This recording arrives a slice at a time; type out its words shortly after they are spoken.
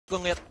Go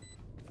ngeliat.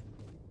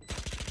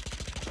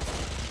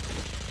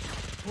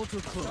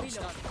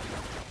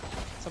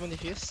 Someone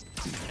defuse.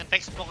 Can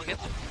take smoke again.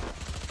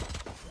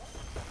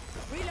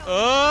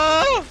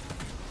 Oh!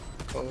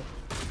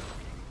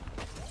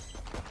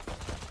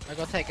 I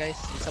got tag, guys.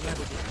 Someone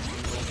have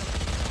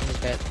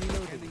to bad.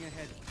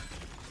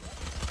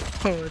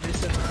 Oh,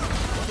 this is.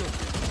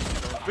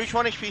 Breach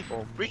 1 HP.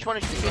 Breach 1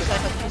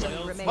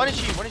 HP. 1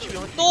 HP. 1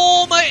 HP.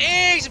 No, my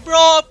eggs,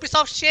 bro! Piece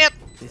of shit!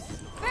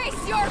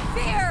 Face your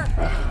fear!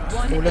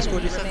 Oh, let's go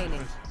this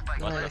remaining.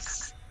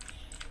 Nice.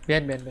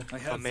 Ben. I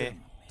have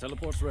them.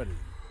 Teleport's ready.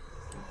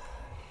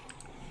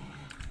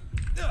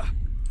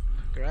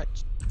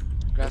 Garage.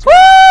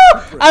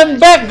 Woo! I'm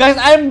back, guys.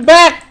 I'm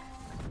back.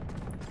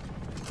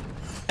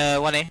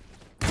 1A.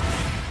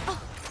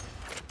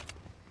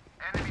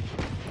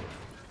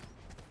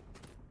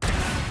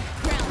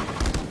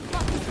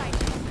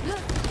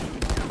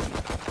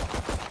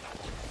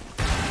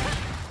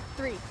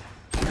 Three.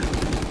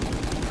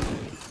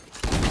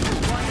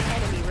 One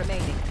enemy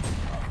remaining.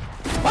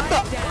 What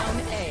the?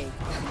 Down A.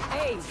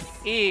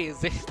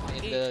 Easy.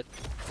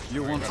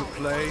 You want to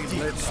play?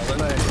 Let's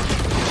play.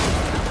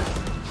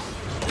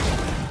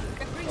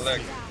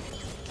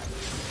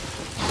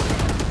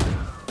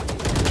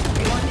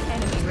 One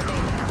enemy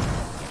remaining.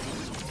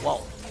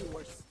 Wow.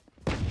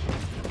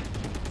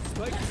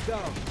 Spike's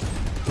down.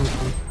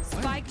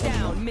 Spike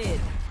down mid.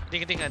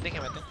 Ding, I think.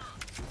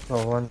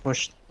 Oh, one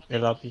push. The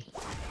lobby.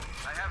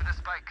 I have the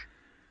spike.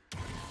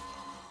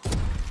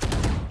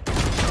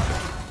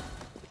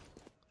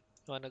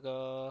 You wanna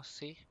go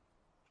C?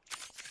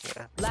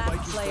 Yeah.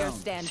 Last player down.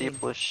 standing.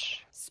 Push.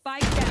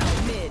 Spike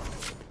down mid.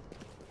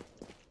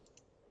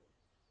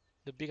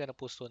 The B gonna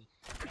push soon.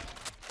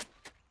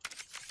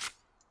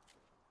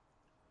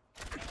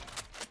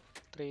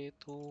 3,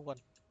 2, 1.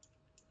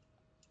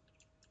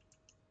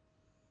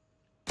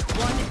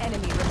 One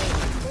enemy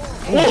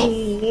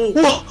remaining.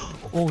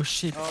 Oh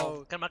shit.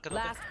 Oh, can mark it.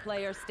 Last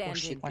player Oh standing.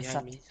 shit,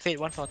 behind me. Fade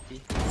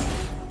 140.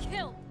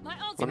 Kill. My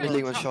ultimate. One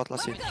building, one shot,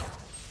 last hit. Here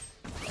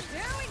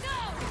we go.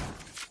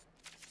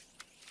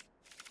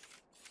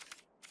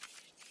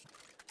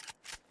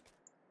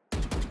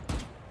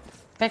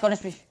 Fake on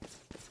HP.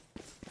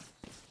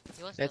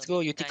 Let's go.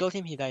 You tickled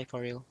him, he died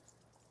for real.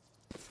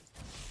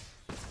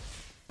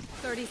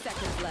 30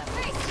 seconds left.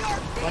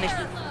 One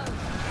HP.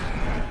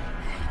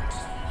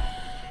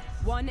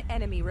 One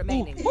enemy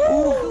remaining.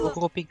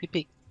 Go,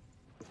 pick.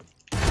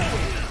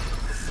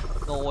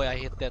 No way I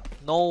hit that.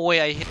 No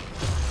way I hit.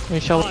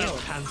 Shout.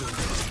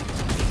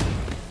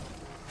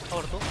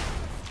 Tower 2.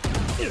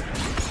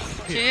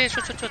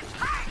 Shoot.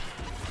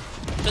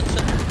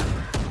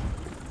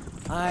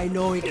 I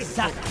know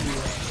exactly.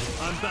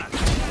 I'm back.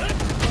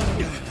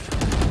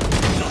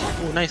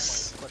 Oh,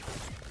 nice.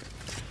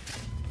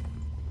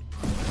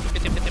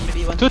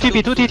 2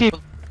 TP.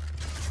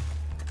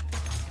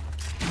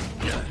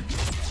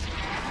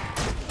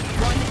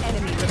 One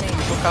enemy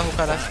remaining.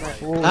 Hookah last night.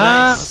 Oh,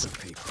 Ah. nice.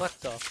 What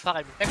the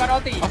fuck?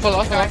 Awful.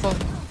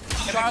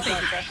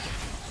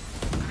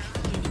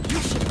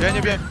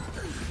 Bien.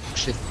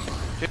 Shit.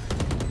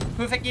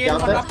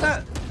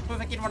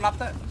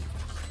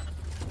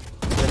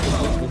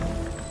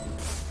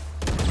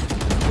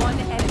 One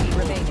enemy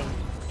remaining.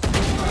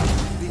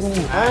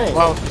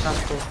 Wow.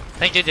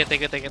 Thank you.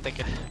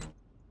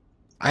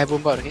 I have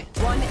bomba, okay?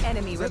 One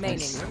enemy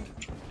remaining.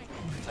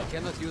 I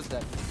cannot use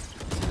that.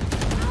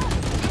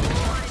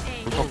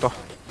 Bomba.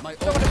 My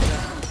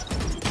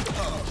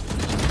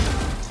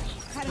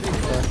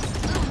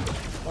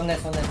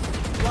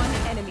One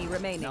enemy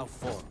remaining. now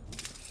 4.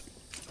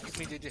 Give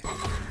me GG.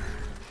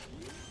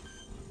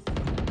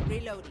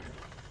 Reloading.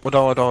 Hold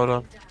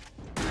on.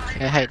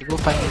 Hey, hide. Go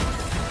find it.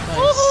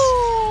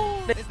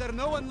 Nice. Is there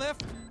no one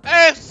left?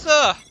 Hey,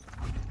 sir!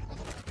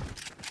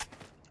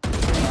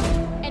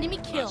 Enemy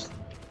kill.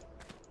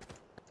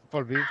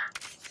 For B.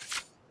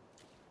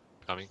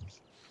 Coming.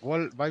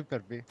 Wall Viper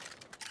B.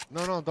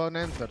 No, don't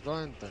enter. No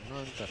enter,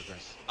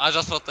 guys. I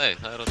just rotate.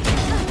 Okay.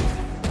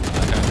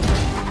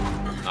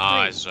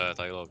 Nice, Jet.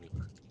 I love you.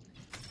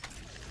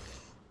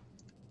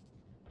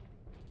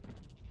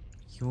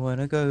 You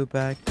wanna go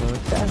back,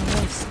 but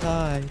that's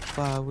life.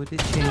 Why would it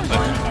change?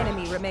 One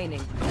enemy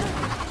remaining.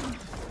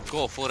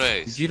 Go, 4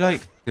 A's. Did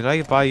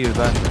I buy you a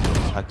gun?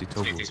 Had to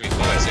toggle. Takes me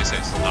 4 A's, 6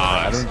 A's. I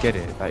Nice. don't get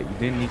it. Like you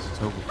didn't need to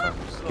toggle fam.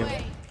 Just give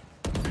it.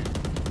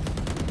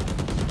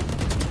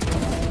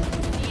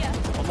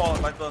 One more,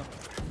 Viper.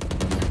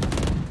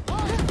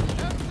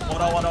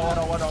 Hold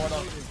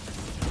on.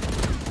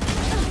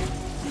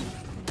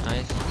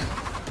 Nice.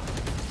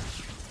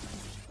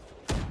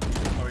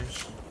 Orange.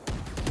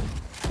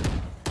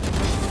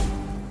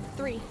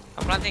 3.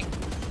 I'm planting.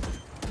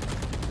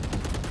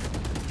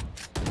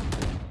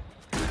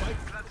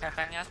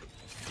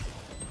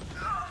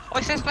 Oh,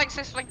 it says flank.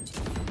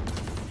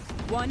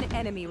 One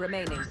enemy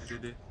remaining.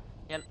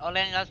 All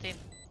in, team.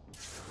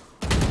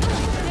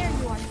 There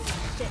you are.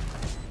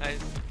 Nice.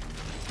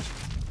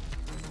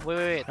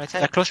 Wait. Right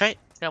side. Close right.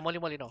 Yeah, molly,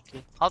 no.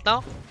 Okay. Halt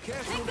now.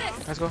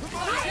 Let's go.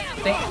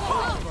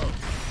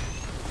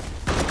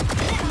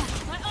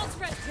 My ult's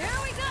ready. Here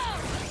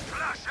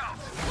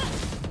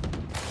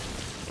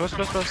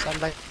Close. I'm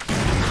like.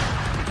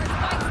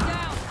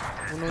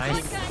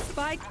 Nice.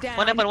 Spike down.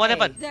 One heaven, one A.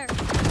 heaven.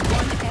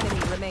 One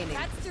enemy remaining.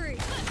 That's three.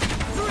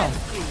 Nice.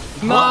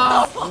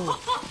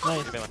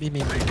 B.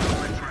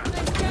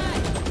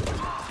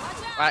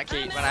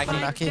 Rocky.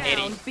 Rocky.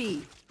 Down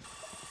B.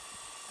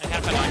 I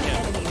have One an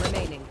enemy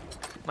remaining.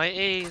 My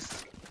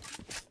ace.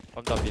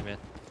 I'm done, B, man.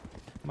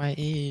 My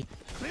E.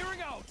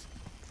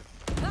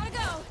 Gotta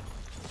go.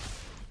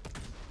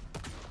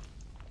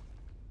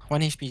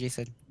 1 HP,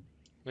 Jason.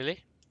 Really?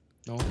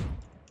 No.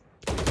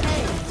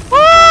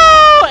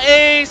 Oh,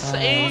 ace,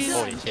 Holy ace.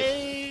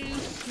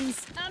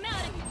 I'm out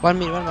of here. 1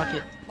 mid, 1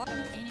 market.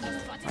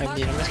 I'm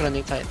mid. I'm just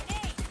running tight.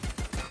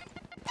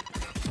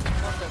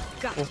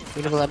 Oh,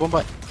 we level up bomb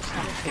bot.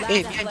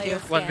 Hey, Last behind player you.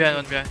 One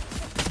behind.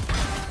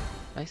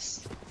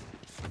 Nice.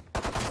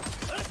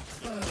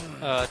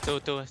 Two,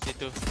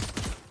 C2.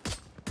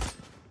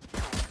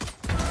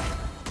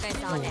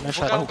 Oh, nice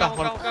shot. Hookah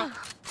One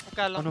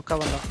hookah,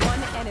 one long.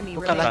 One enemy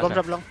Hookah lang, remaining. bomb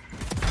drop long.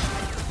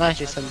 Nice,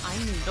 Jason.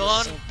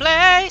 Don't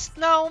play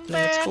snowman.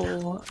 Let's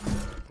go.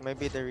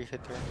 Maybe the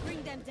rehitter.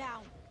 Bring them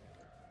down.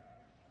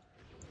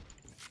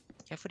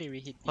 Carefully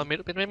reheat. One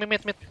mid.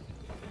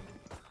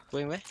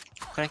 Going where?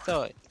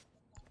 Connector.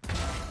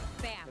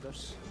 Bam.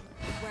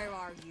 Where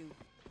are you?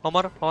 One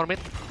more mid.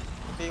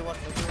 Maybe one.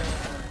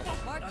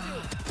 Mark two.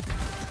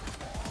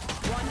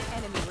 One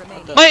enemy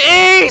remaining. My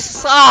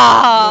ace!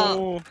 Ah!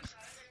 Oh.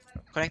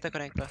 Connector.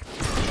 Bring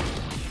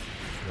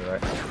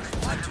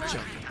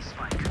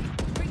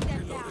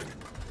them down.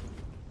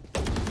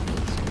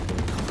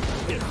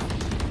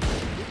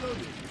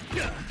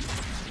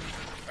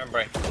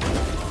 Remember.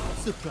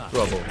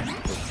 Trouble.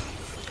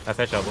 I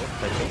fetch trouble.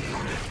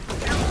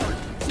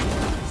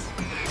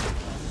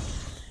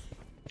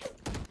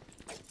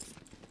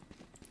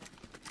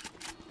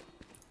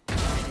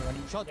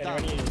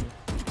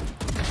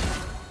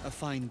 A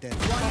fine day.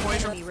 One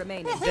enemy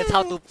remaining. That's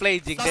how to play,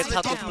 Jing. That's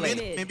how to Down play.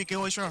 mid. Maybe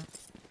kill sure.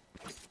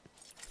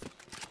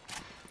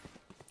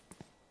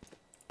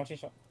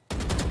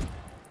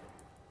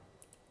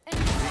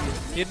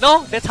 You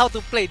know? That's how to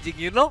play, Jing.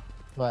 You know?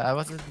 But I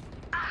wasn't.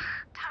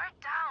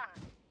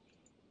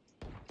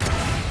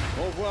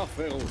 Au revoir,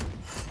 frérot.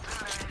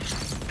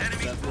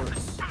 That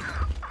works.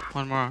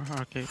 One more.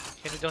 Okay.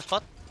 Can you just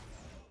spot?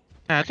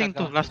 Yeah, I think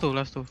two. Last two. One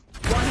enemy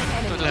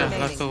Yeah, remaining.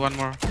 last two. One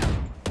more.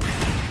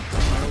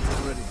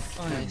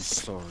 I'm Nice.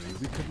 sorry,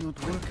 we could not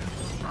work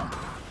out.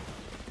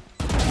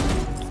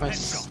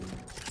 Nice.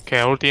 Okay,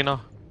 ulti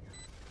now.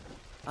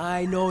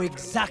 I know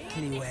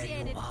exactly where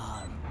you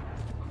are.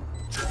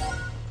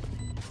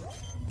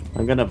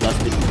 I'm gonna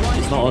blast it. One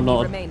It's not on, enemy not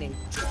on. remaining.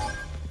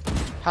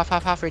 Half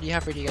ready,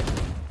 guys. He's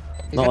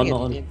Not on, gonna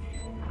not on. get in.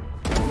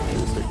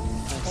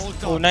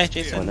 Oh, nice,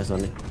 Jason. Oh, that's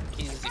only.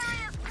 Easy.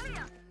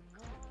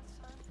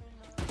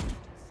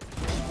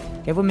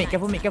 Careful mid.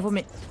 Bring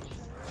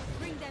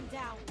them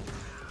down.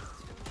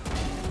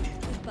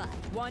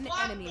 One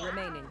enemy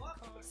remaining.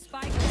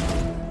 Spike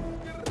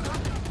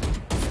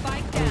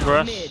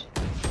down mid.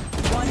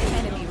 One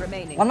enemy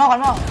remaining. One more.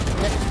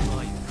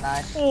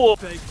 Nice. Oh,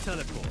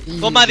 Easy.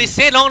 go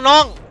Marise,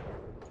 long.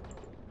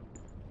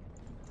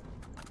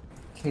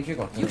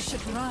 You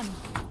should run.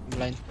 I'm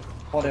blind.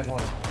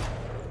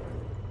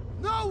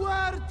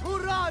 Nowhere to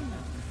run!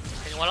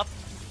 Can you wall up?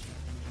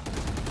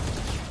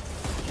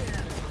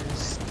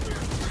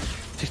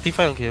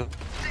 65 kill.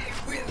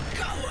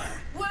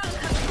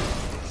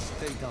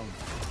 Stay down.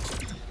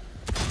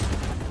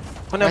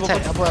 Right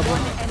side, above.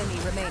 One enemy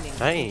remaining.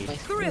 Nice.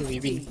 Nice. Ooh, we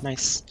win.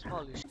 Nice.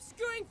 Holy shit.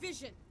 Obscuring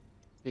vision.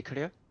 Be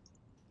clear.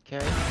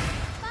 Carry.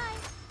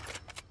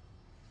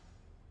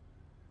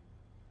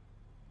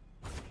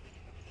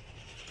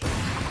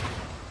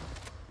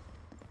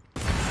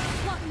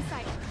 Lock in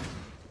sight.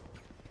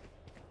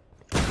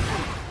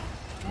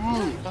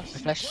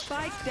 Flash.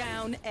 Spike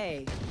down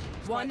A.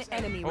 One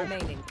enemy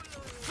remaining.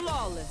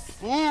 Flawless.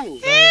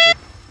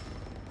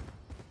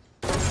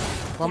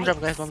 Bomb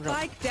drop, guys. Bomb drop.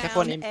 Spike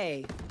Careful on down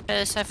him.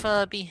 A.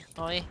 Cypher B.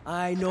 Oi.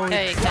 I know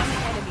Okay, One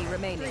enemy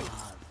remaining.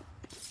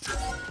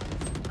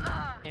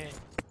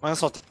 One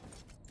shot.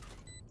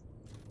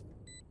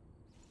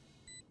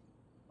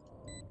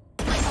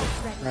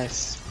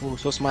 Nice. Ooh,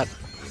 so smart.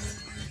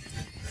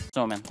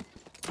 No, man.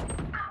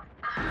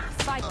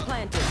 Spike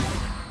planted.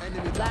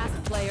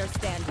 Last player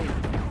standing.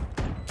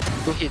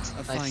 2 hits. A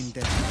Nice. fine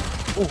day.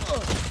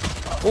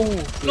 Oh,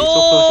 No,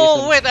 so close,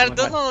 Jason. wait, I Oh my don't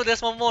God. know.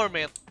 There's one more,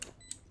 man.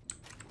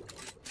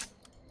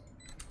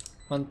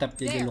 One tap,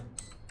 There.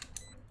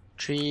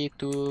 3,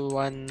 2,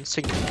 1,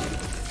 swing.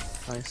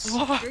 Nice.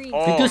 Green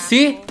Oh. Did you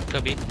see?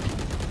 Could be.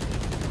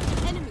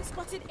 Enemy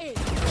spotted A.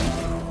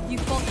 You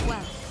fought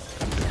well.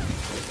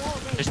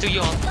 There's two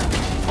you on.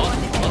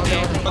 Oh,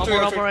 okay. One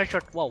more right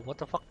shot. Wow, what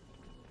the fuck?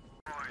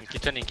 In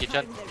kitchen.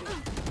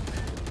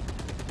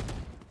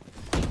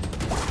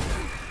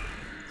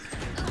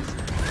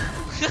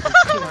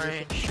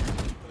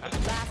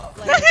 Last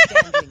player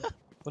standing.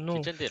 Oh no.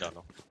 Kitchen did or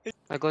no?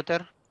 I go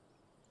there.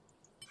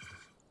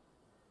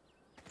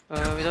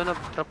 We don't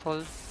have trap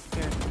hole.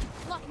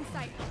 Lock in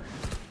sight.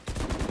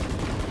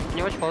 Can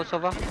you watch pulse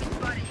over?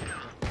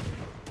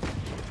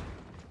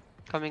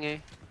 Coming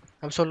A.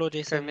 I'm solo,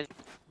 Jason. Pyramid.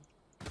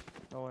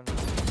 No one.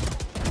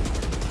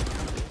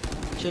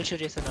 Chill,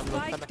 Jason. I'm low.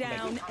 Come Spike back.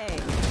 down A.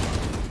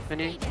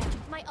 Phoeni.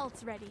 My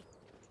ult's ready.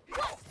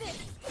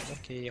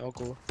 Okay, I'll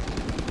go.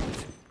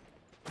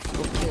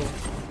 Go kill.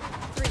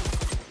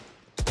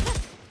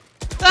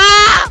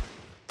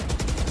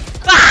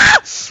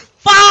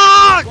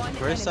 Fuck! One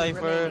Where's enemy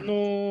Cypher? remaining.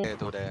 No. Okay,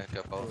 do that.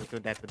 Careful. Do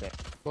that.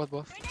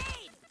 Both.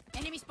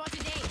 Enemy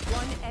spotted A.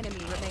 One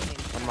enemy remaining.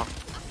 One more.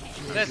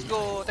 Let's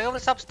go. Take over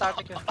the sub start.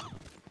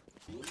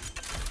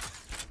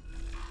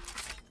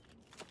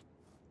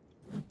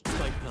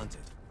 Spike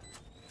planted.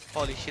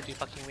 Holy shit, we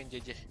fucking win,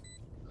 JJ.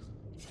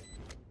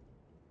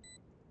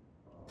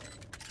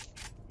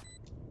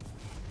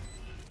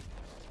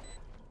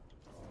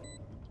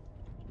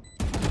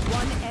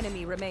 One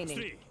enemy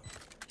remaining.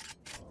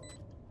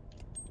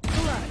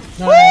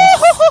 Nice.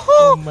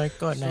 Oh my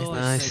god, nice. So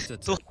Nice.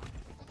 excited.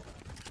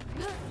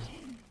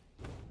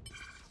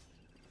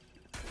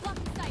 Block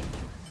sight.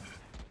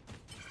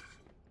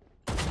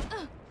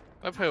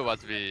 I play what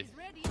we.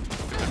 Ready.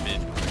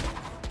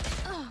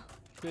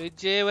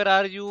 JJ, where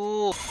are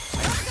you?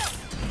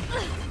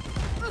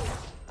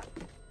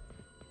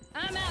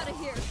 I'm out of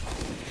here.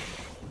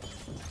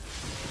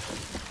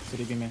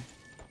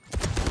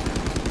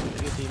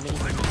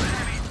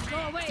 Go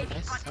away.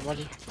 Nice,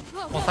 somebody. Go,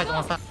 One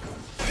side.